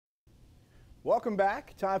Welcome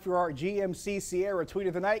back. Time for our GMC Sierra tweet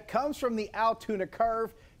of the night. Comes from the Altoona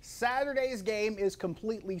Curve. Saturday's game is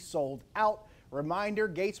completely sold out. Reminder,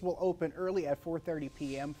 gates will open early at 4:30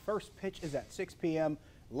 p.m. First pitch is at 6 p.m.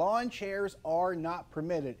 Lawn chairs are not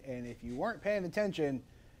permitted. And if you weren't paying attention,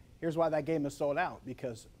 here's why that game is sold out.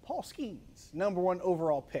 Because Paul Skeens, #1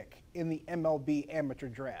 overall pick in the MLB amateur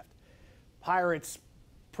draft. Pirates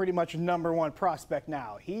pretty much #1 prospect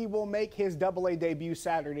now. He will make his AA debut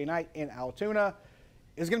Saturday night in Altoona.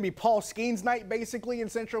 It's going to be Paul Skeens night basically in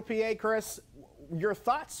Central PA. Chris, your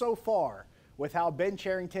thoughts so far with how Ben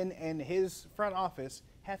Cherington and his front office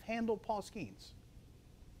have handled Paul Skeens?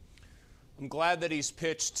 I'm glad that he's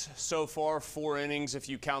pitched so far 4 innings, if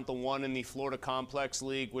you count the one in the Florida Complex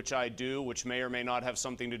League, which I do, which may or may not have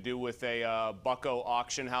something to do with a Bucco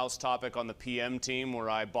auction house topic on the PM team where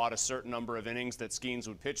I bought a certain number of innings that Skeens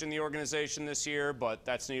would pitch in the organization this year, but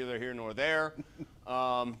that's neither here nor there.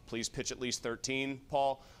 Please pitch at least 13,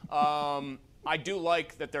 Paul. I do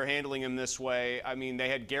like that they're handling him this way. I mean, they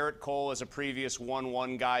had Garrett Cole as a previous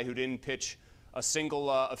 1-1 guy who didn't pitch a single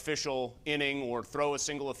official inning or throw a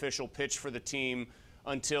single official pitch for the team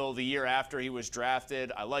until the year after he was drafted.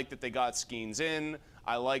 I like that they got Skeens in.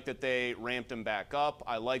 I like that they ramped him back up.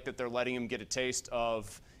 I like that they're letting him get a taste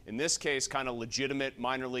of, in this case, kind of legitimate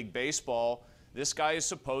minor league baseball. This guy is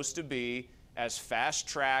supposed to be as fast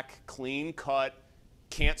track, clean cut,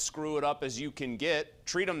 can't screw it up as you can get.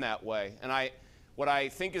 Treat him that way. And what I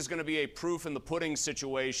think is going to be a proof in the pudding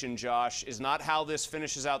situation, Josh, is not how this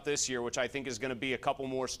finishes out this year, which I think is going to be a couple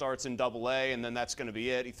more starts in AA, and then that's going to be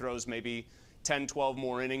it. He throws maybe 10, 12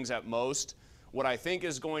 more innings at most. What I think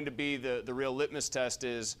is going to be the real litmus test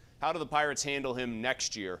is how do the Pirates handle him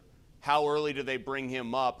next year? How early do they bring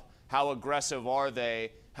him up? How aggressive are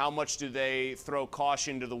they? How much do they throw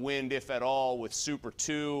caution to the wind, if at all, with Super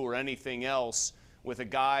 2 or anything else, with a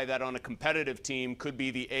guy that on a competitive team could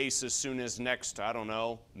be the ace as soon as next, I don't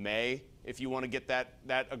know, May, if you want to get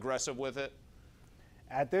that aggressive with it?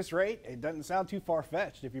 At this rate, it doesn't sound too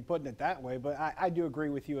far-fetched if you're putting it that way, but I do agree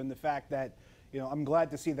with you in the fact that, you know, I'm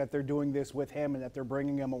glad to see that they're doing this with him and that they're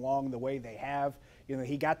bringing him along the way they have. You know,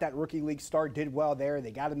 he got that rookie league start, did well there.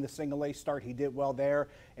 They got him the single-A start, he did well there.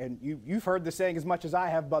 And you've heard the saying as much as I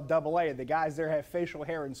have about AA. The guys there have facial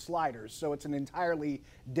hair and sliders, so it's an entirely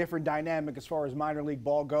different dynamic as far as minor league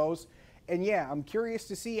ball goes. And yeah, I'm curious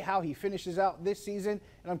to see how he finishes out this season,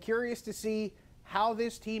 and I'm curious to see how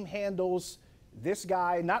this team handles this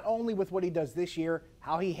guy, not only with what he does this year,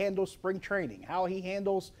 how he handles spring training, how he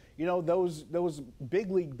handles, you know, those big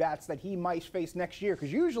league bats that he might face next year.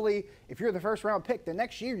 Because usually, if you're the first round pick, the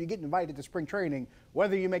next year you get invited to spring training,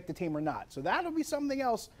 whether you make the team or not. So that'll be something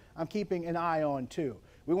else I'm keeping an eye on too.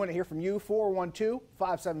 We want to hear from you,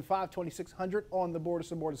 412-575-2600 on the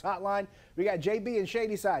Borders and Borders hotline. We got JB and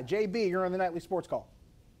Shadyside. JB, you're on the Nightly Sports Call.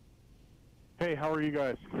 Hey, how are you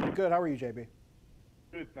guys? Good. How are you, JB?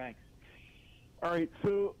 Good, thanks. All right,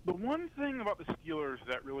 so the one thing about the Steelers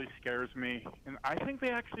that really scares me, and I think they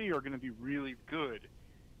actually are going to be really good.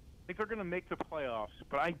 I think they're going to make the playoffs,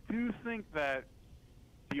 but I do think that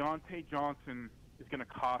Deontay Johnson is going to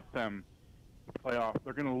cost them the playoffs.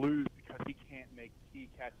 They're going to lose because he can't make key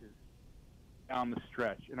catches down the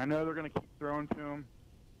stretch. And I know they're going to keep throwing to him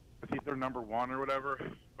because he's their #1 or whatever,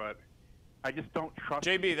 but I just don't trust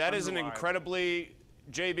him. JB, that is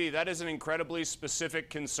an incredibly specific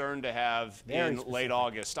concern to have in late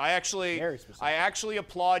August. I actually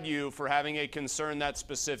applaud you for having a concern that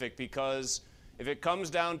specific, because if it comes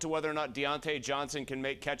down to whether or not Deontay Johnson can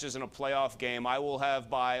make catches in a playoff game, I will have,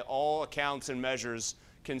 by all accounts and measures,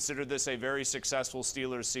 considered this a very successful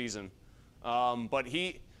Steelers season. But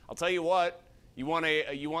I'll tell you what, you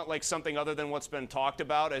want like something other than what's been talked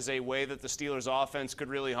about as a way that the Steelers offense could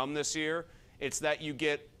really hum this year. It's that you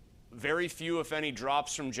get very few, if any,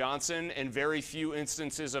 drops from Johnson and very few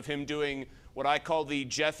instances of him doing what I call the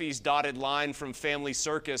Jeffy's dotted line from Family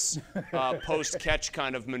Circus post-catch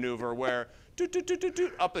kind of maneuver, where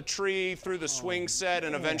up a tree, through the swing set,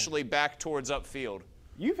 and eventually back towards upfield.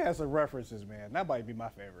 You've had some references, man. That might be my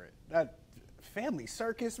favorite. That Family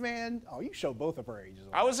Circus, man. Oh, you show both of our ages.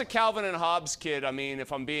 I was a Calvin and Hobbes kid. I mean,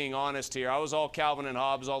 if I'm being honest here, I was all Calvin and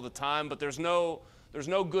Hobbes all the time, but there's no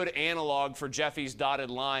good analog for Jeffy's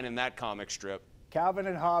dotted line in that comic strip. Calvin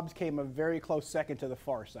and Hobbes came a very close second to the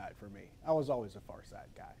Far Side for me. I was always a Far Side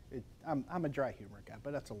guy. I'm a dry humor guy,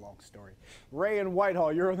 but that's a long story. Ray in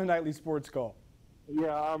Whitehall, you're on the Nightly Sports Call.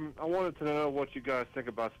 Yeah, I wanted to know what you guys think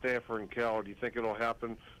about Stanford and Cal. Do you think it'll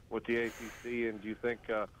happen with the ACC, and do you think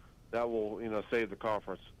that will, save the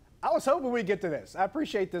conference? I was hoping we'd get to this. I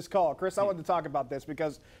appreciate this call. Chris, I wanted to talk about this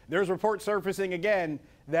because there's reports surfacing again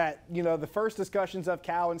that, the first discussions of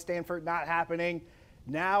Cal and Stanford not happening.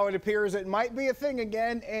 Now it appears it might be a thing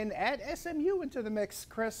again, and add SMU into the mix.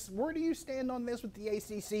 Chris, where do you stand on this with the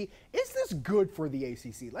ACC? Is this good for the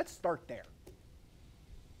ACC? Let's start there.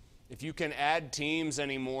 If you can add teams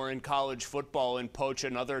anymore in college football and poach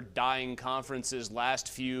another dying conference's last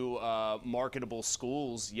few marketable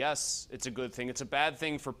schools, yes, it's a good thing. It's a bad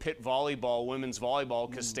thing for Pitt volleyball, women's volleyball,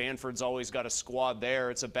 because Stanford's always got a squad there.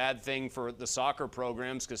 It's a bad thing for the soccer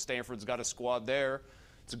programs because Stanford's got a squad there.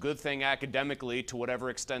 It's a good thing academically to whatever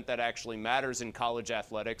extent that actually matters in college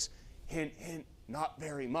athletics. Hint, hint, not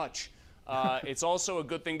very much. It's also a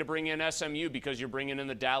good thing to bring in SMU because you're bringing in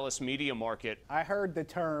the Dallas media market. I heard the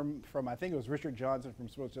term from, I think it was Richard Johnson from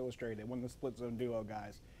Sports Illustrated, one of the Split Zone Duo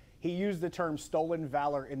guys. He used the term stolen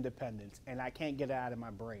valor independence, and I can't get it out of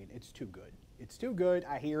my brain. It's too good. It's too good.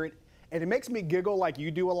 I hear it, and it makes me giggle like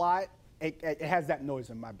you do a lot. It has that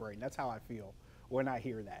noise in my brain. That's how I feel when I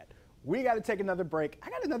hear that. We got to take another break. I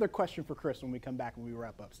got another question for Chris when we come back and we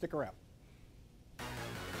wrap up. Stick around.